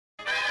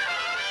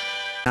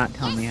not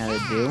tell me how to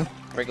do.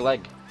 Break a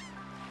leg.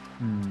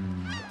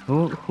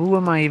 Who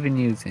am I even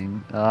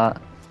using?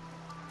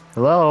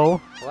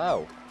 Hello?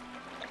 Hello.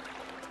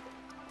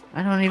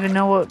 I don't even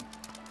know what.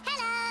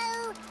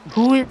 Hello.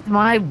 Who is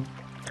my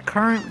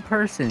current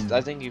person?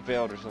 I think you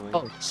failed or something.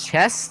 Oh,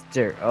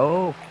 Chester.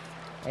 Oh,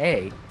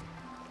 hey.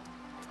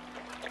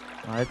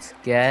 Let's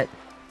get.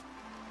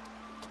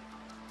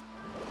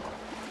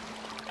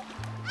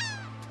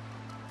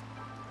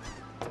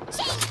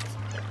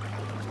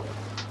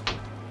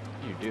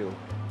 You do.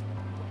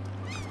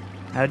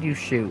 How do you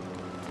shoot?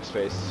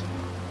 Space.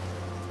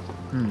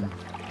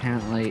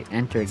 Apparently,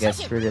 enter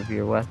gets rid of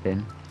your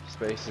weapon.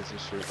 Space is a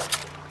shoot.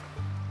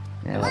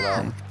 Yeah. Hello.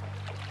 Okay.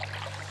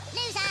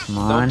 Loser. Come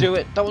on. Don't do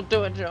it. Don't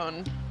do it,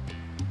 John.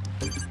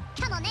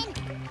 Come on then.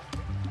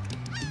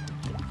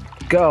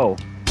 Go.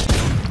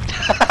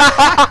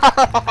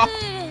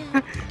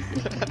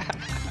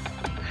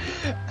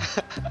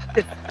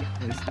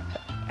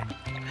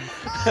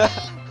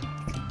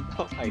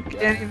 Oh my god.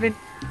 Can't even.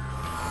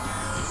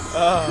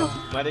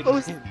 Oh, my dick Oh,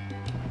 is...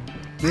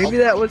 Maybe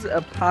that was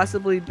a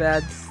possibly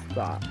bad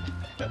stop.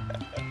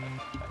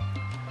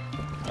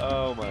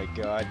 Oh my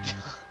god.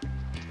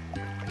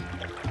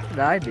 What did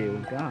I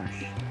do?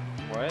 Gosh.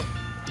 What?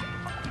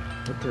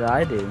 What did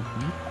I do?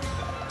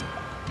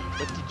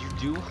 What did you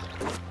do?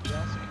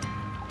 Yes.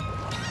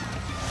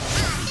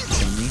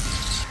 Timmy.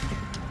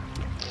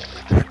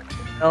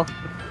 Oh.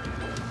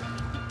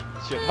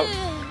 Shut up,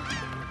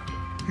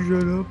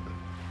 Shut up.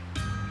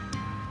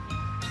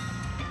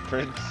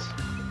 Prince.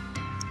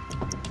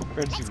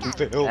 Prince, you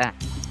failed. Ah,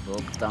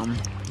 little dumb.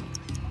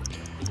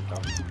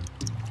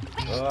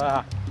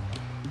 Ah.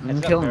 I'm Heads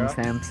up, killing Vera.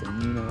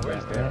 Samson, you know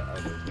Where's that, Vera?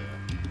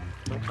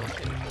 right?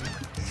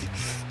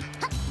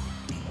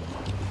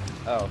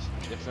 Oh,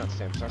 it's not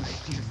Samsung.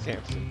 It's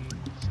Samson.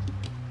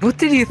 What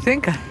did you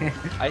think I am?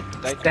 I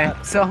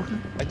thought... Samsung?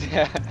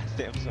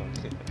 Samsung.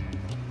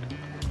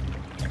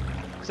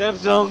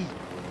 Samsung!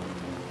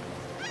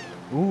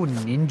 Ooh,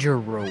 ninja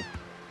rope.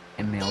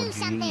 Do MLG.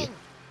 something.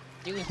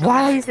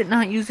 Why is it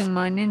not using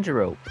my ninja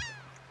rope?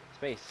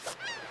 Space.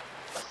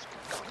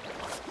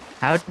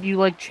 How do you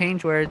like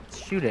change where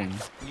it's shooting?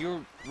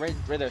 You're right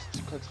there.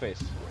 Click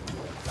space.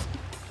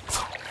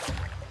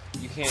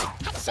 You can't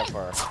get that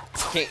far.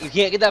 You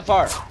can't get that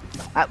far.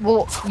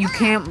 Well, you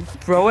can't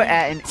throw it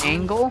at an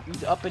angle?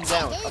 Use up and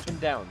down. Up and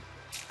down.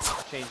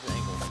 Change the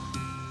angle.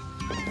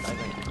 I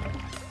think.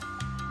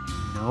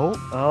 No.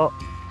 Oh.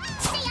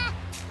 See ya.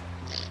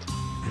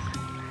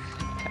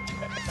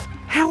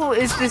 How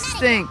is this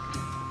thing?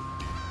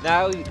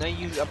 Now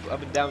use up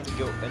and down to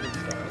go and then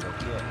stuff.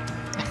 Like, yeah.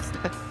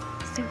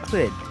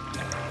 Stupid.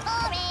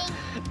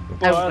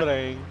 Boring.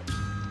 Boring.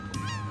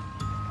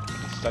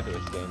 I'm stuck at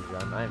this game,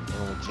 John. I'm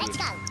Let's OMG.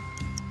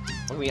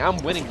 go. I mean, I'm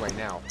winning right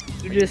now.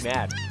 You Are just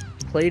mad?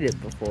 played it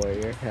before.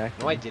 You're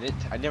hacking. No, I didn't.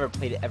 I never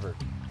played it ever.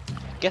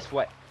 Guess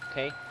what?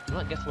 Okay. You know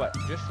what? Guess what?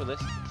 Just for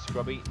this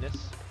scrubbiness,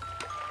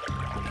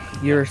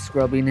 Your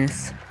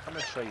scrubbiness. I'm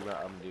gonna show you what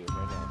I'm gonna do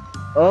right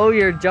now. Oh,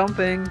 you're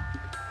jumping.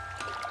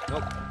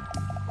 Nope.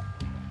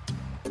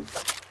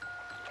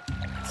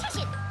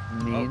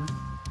 Mean.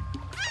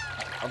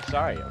 I'm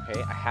sorry.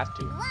 Okay, I have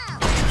to. Wow.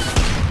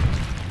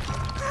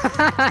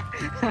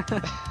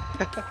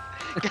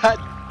 God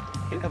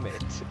damn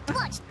it.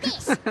 Watch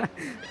this.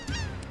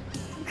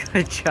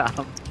 Good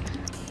job.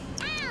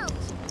 Ouch.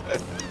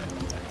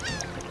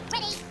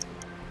 Ready.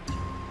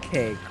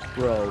 Okay,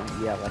 bro.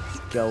 Yeah, let's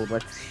go.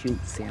 Let's shoot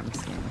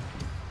Samson.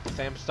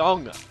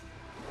 Samsung.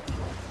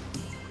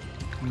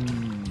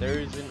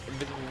 There's an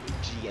invisible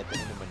G at the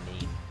end of my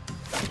name.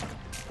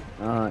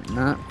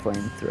 Not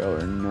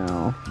flamethrower.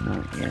 No,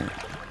 not yet.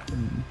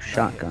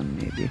 Shotgun,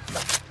 maybe.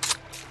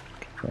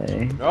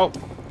 Okay. No.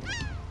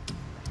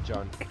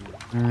 John,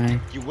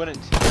 you wouldn't.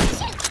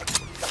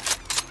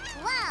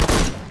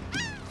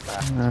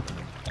 Wow.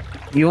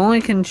 You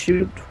only can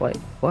shoot twice.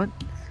 What?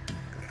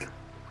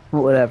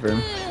 Whatever.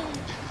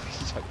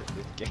 Suck at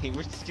this game.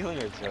 We're stealing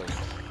ourselves.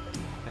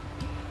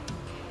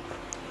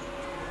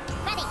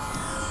 Ready.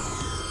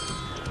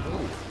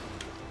 Ooh.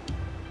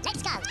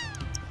 Let's go.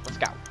 Let's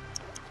go.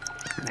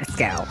 Let's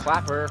go.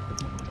 Flapper.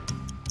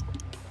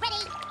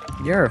 Ready.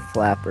 You're a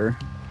flapper.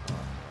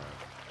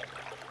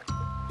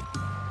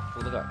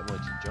 Oh, look at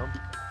emoji jump.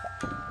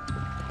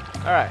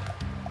 Alright.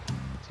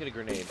 Let's get a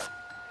grenade.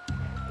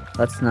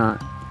 Let's not.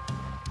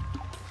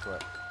 Guess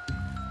what?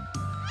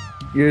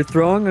 You're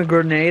throwing a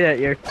grenade at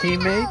your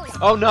teammates?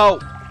 Oh no!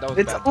 That was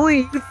It's bad. only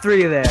you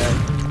three there.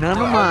 None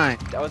of mine.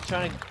 I was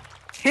trying to.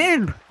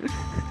 Tim!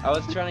 I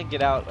was trying to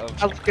get out of.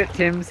 I'll look at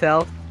Tim's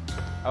health.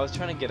 I was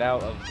trying to get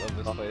out of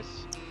this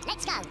place.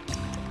 Let's go.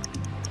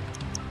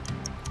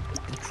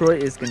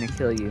 Detroit is gonna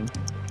kill you.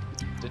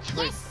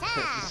 Detroit.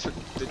 Yes, sir.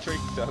 Detroit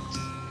sucks.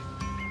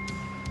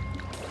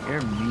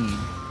 You're mean.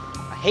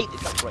 I hate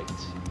Detroit.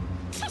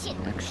 Push it.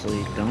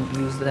 Actually, don't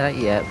use that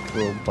yet,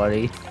 little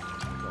buddy. Go,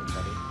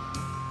 buddy.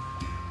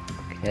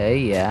 Okay,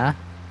 yeah.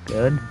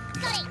 Good.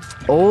 Got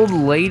it. Old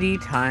lady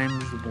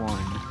times 1.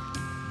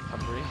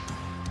 Hungry.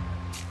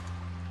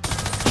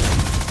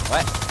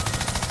 What?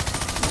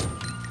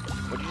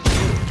 What'd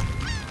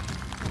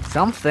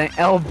Something.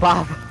 El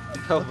Bob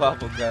Oh,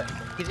 Bobble got.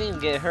 He didn't even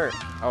get hurt.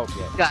 Oh,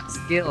 yeah. got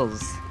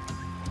skills.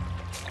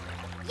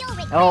 You'll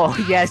regret Oh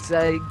that. yes,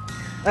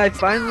 I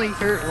finally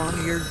hurt one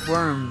of your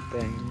worm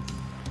things.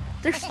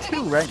 There's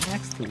two right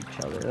next to each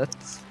other.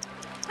 That's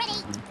Ready?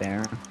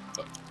 unfair.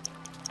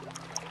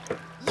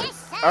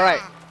 Yes, sir.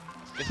 Alright.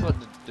 Guess what,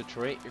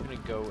 Detroit? You're gonna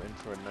go in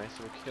for a nice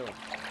little kill.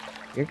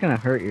 You're gonna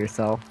hurt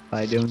yourself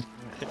by doing.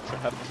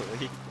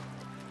 Probably.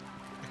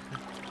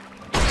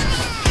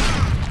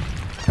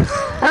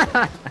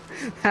 That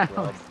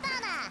Well, was-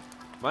 Bomber.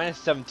 minus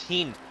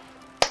 17.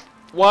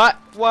 What?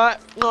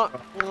 What? No.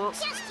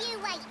 Just you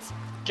wait.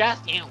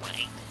 Just you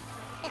wait.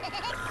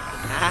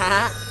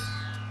 Ah,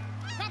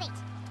 Grab it.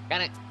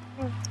 got it.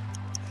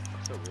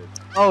 So weird.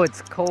 oh,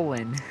 it's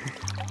Colin.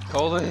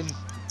 Colin.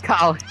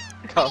 Colin.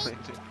 Colin.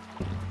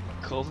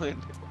 Colin.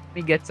 Let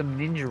me get some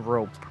ninja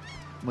rope.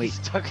 Wait, He's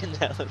stuck in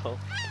that little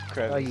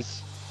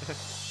crevice.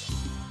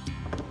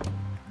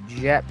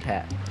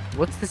 jetpack.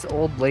 What's this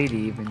old lady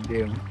even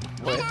do?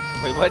 What?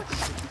 Wait, what?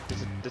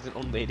 There's an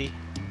old lady?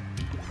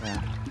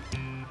 Yeah.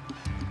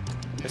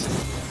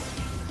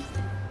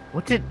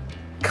 What did?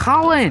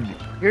 Colin!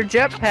 Your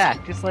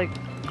jetpack, just like.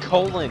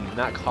 Colin,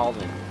 not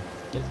Colin.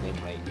 Get his name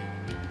right.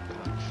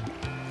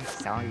 Gosh.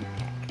 Sorry.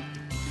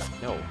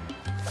 No.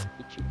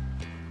 Hate you.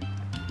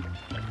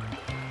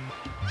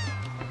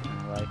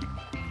 Like.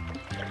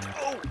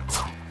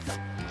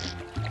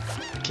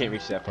 Can't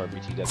reach that far,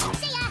 BTW.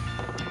 See ya.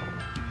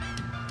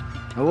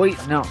 Oh wait,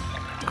 no.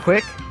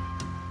 Quick.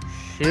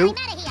 Shoot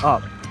I'm outta here.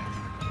 up.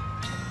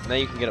 Now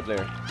you can get up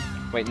there.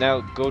 Wait,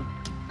 now go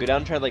down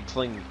and try to like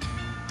fling.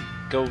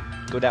 Go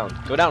down.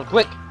 Go down,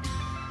 quick!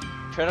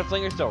 Try to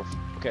fling yourself.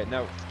 Okay,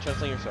 now try to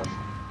fling yourself.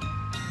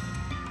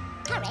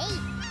 Hurry.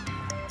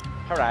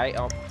 Alright,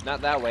 oh,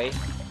 not that way.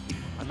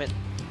 I meant.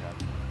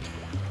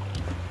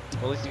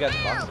 Well, at least you got the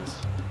boxes.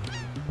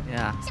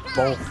 Yeah.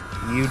 Both.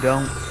 You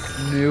don't,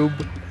 noob.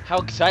 How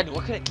excited?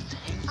 What can it?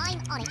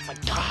 I'm on it. Oh my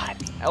god!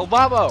 El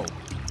Babo!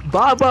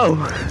 Bobo!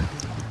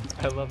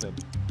 I love him.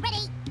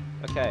 Ready?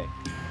 Okay.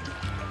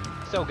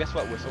 So, guess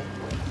what, Whistle?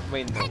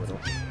 Wait, no, Whittle.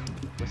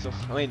 Whistle.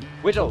 I mean,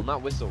 Whittle,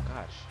 not Whistle,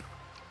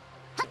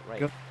 gosh.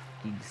 Right. Go.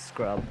 You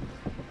scrub.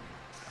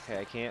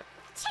 Okay, I can't.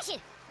 Tissue.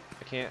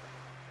 I can't.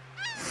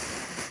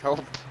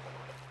 Help.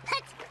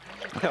 Hut.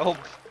 Help.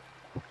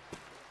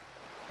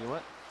 You know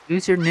what?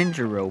 Use your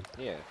ninja rope.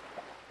 Yeah.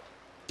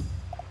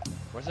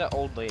 Where's that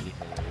old lady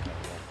thing that we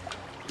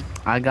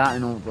have I got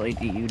an old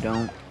lady, you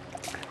don't.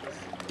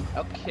 again?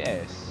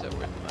 Okay, so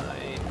where am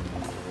I?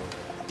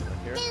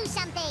 Up here? Do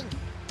something.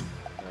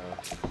 No.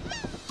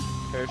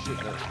 Parachute,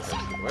 no,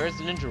 parachute. Where's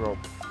the ninja rope?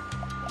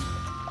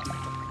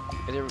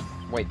 Is there...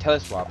 Wait,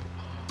 teleswap.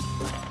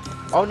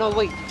 Oh no,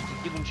 wait!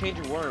 You can change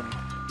your worm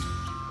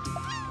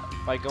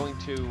by going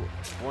to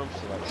worm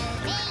select.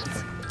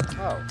 Wait.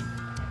 Oh.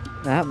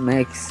 That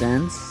makes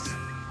sense.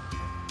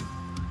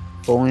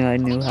 If only I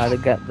knew how to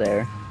get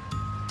there.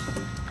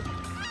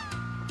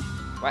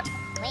 What?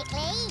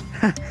 Quickly.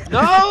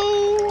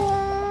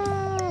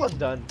 No! I'm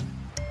done.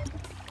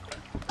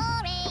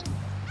 Boring.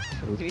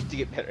 We need to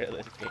get better at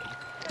this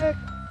game.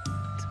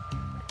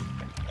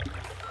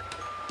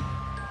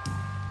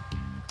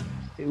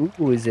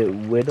 Ooh, is it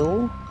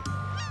Whittle?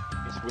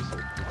 It's Whistle.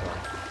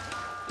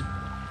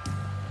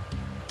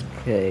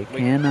 Okay, Wait.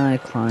 can I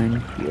climb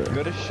here?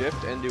 Go to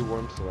shift and do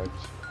worm select.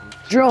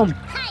 Jump!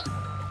 Hey.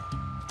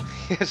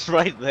 It's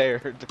right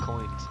there, the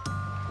coins.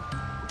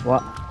 What?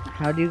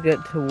 How do you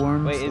get to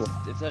worm? Wait,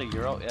 is that a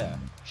euro? Yeah.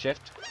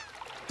 Shift.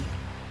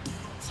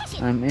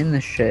 Tissue. I'm in the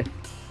shift.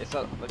 It's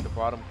at like the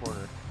bottom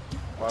corner.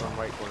 Bottom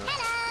right corner.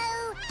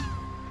 Hello.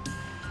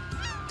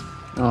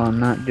 Oh, I'm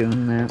not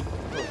doing that.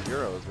 Those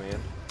euros, man.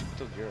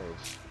 Those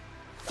euros.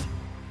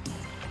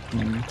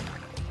 Hmm.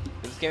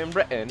 This game in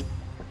Britain.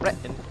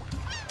 Britain.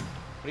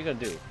 What are you gonna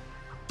do?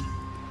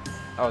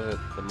 Oh,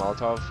 the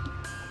Molotov.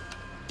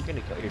 You're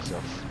gonna kill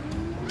yourself.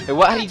 Hey,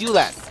 what? How do you do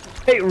that?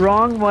 Hey,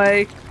 wrong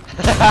way!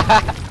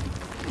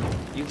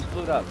 You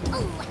blew it up.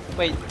 Ooh.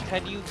 Wait, how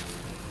do you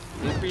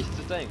increase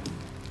the thing?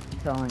 I'm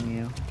telling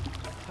you.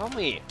 Tell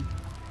me.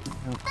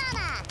 Bomber.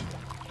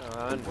 Come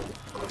on.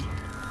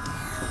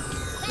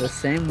 The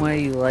same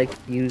way you like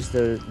use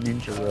the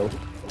ninja rope.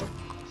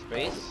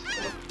 Space?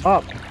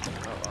 Up! Oh,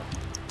 well.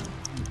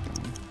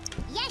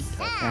 Yes,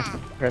 I sir. have to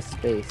press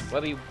space.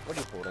 What are you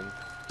holding?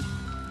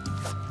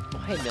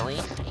 Oh, hey, Millie.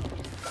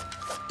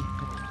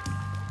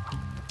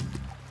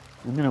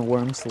 I'm gonna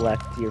worm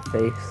select your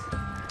face.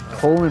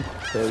 Colon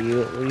show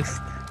you at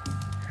least.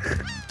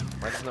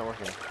 Why is it not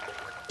working?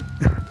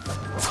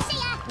 See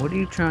ya. What are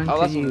you trying Oh,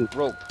 to that's a use?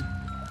 rope.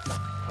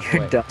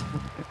 You're wait. dumb.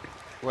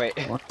 Wait.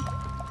 What?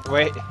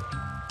 Wait.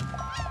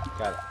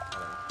 Got it.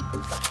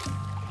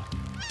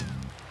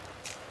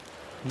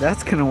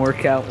 That's gonna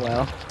work out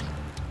well.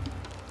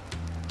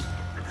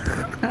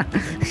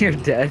 You're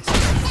dead.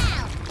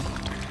 Down.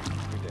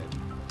 You're dead.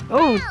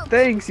 Oh,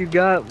 thanks, you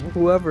got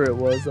whoever it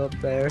was up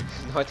there.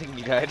 No, I think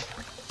you died.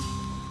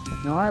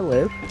 No, I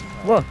live.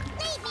 Look,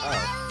 Leave me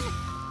Oh.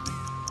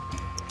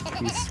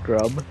 alone. you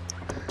scrub.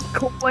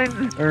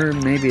 Colin, or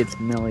maybe it's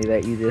Millie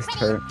that you just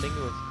hurt. I think it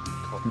was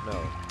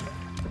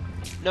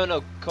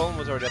no, Colin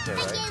was already up there,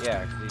 right?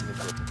 Yeah, because he's been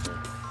there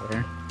before.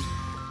 There.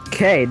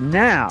 Okay,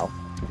 now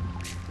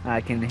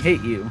I can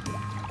hit you.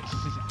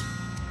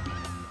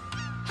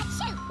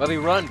 Achoo. Webby,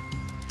 run!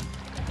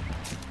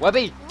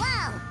 Webby!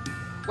 Whoa.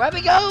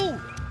 Webby, go!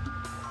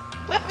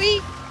 Webby!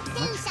 Do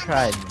Let's something.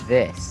 try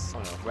this. Oh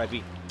no,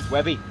 Webby.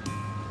 Webby!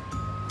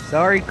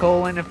 Sorry,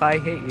 Colin, if I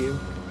hit you.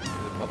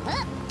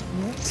 Huh?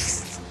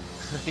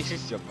 You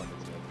just jump on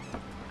this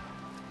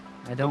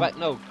I Go don't. back,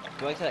 no,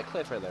 go back to that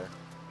cliff right there.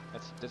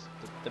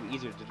 That'd be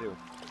easier to do.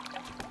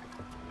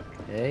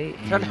 Okay.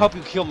 I'm trying to help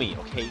you kill me,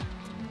 okay?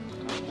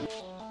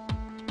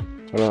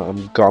 Hold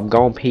on, I'm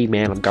going pee,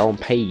 man. I'm going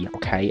pee,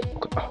 okay?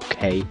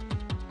 Okay.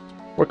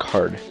 Work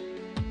hard.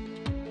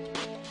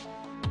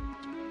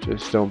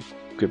 Just don't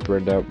get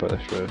burned out by the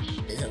stress.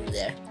 Is over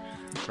there.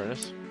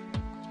 Furnace?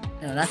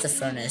 No, not the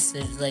furnace.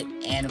 There's like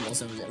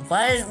animals over there.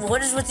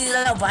 What is with these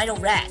albino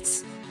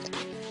rats?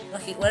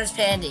 Okay, where's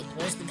Pandy?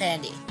 Where's the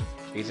Pandy?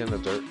 He's in the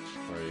dirt.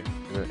 Where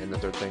are you? In the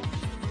dirt thing?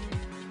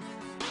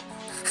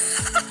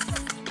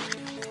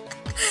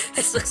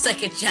 This looks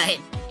like a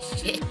giant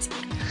shit.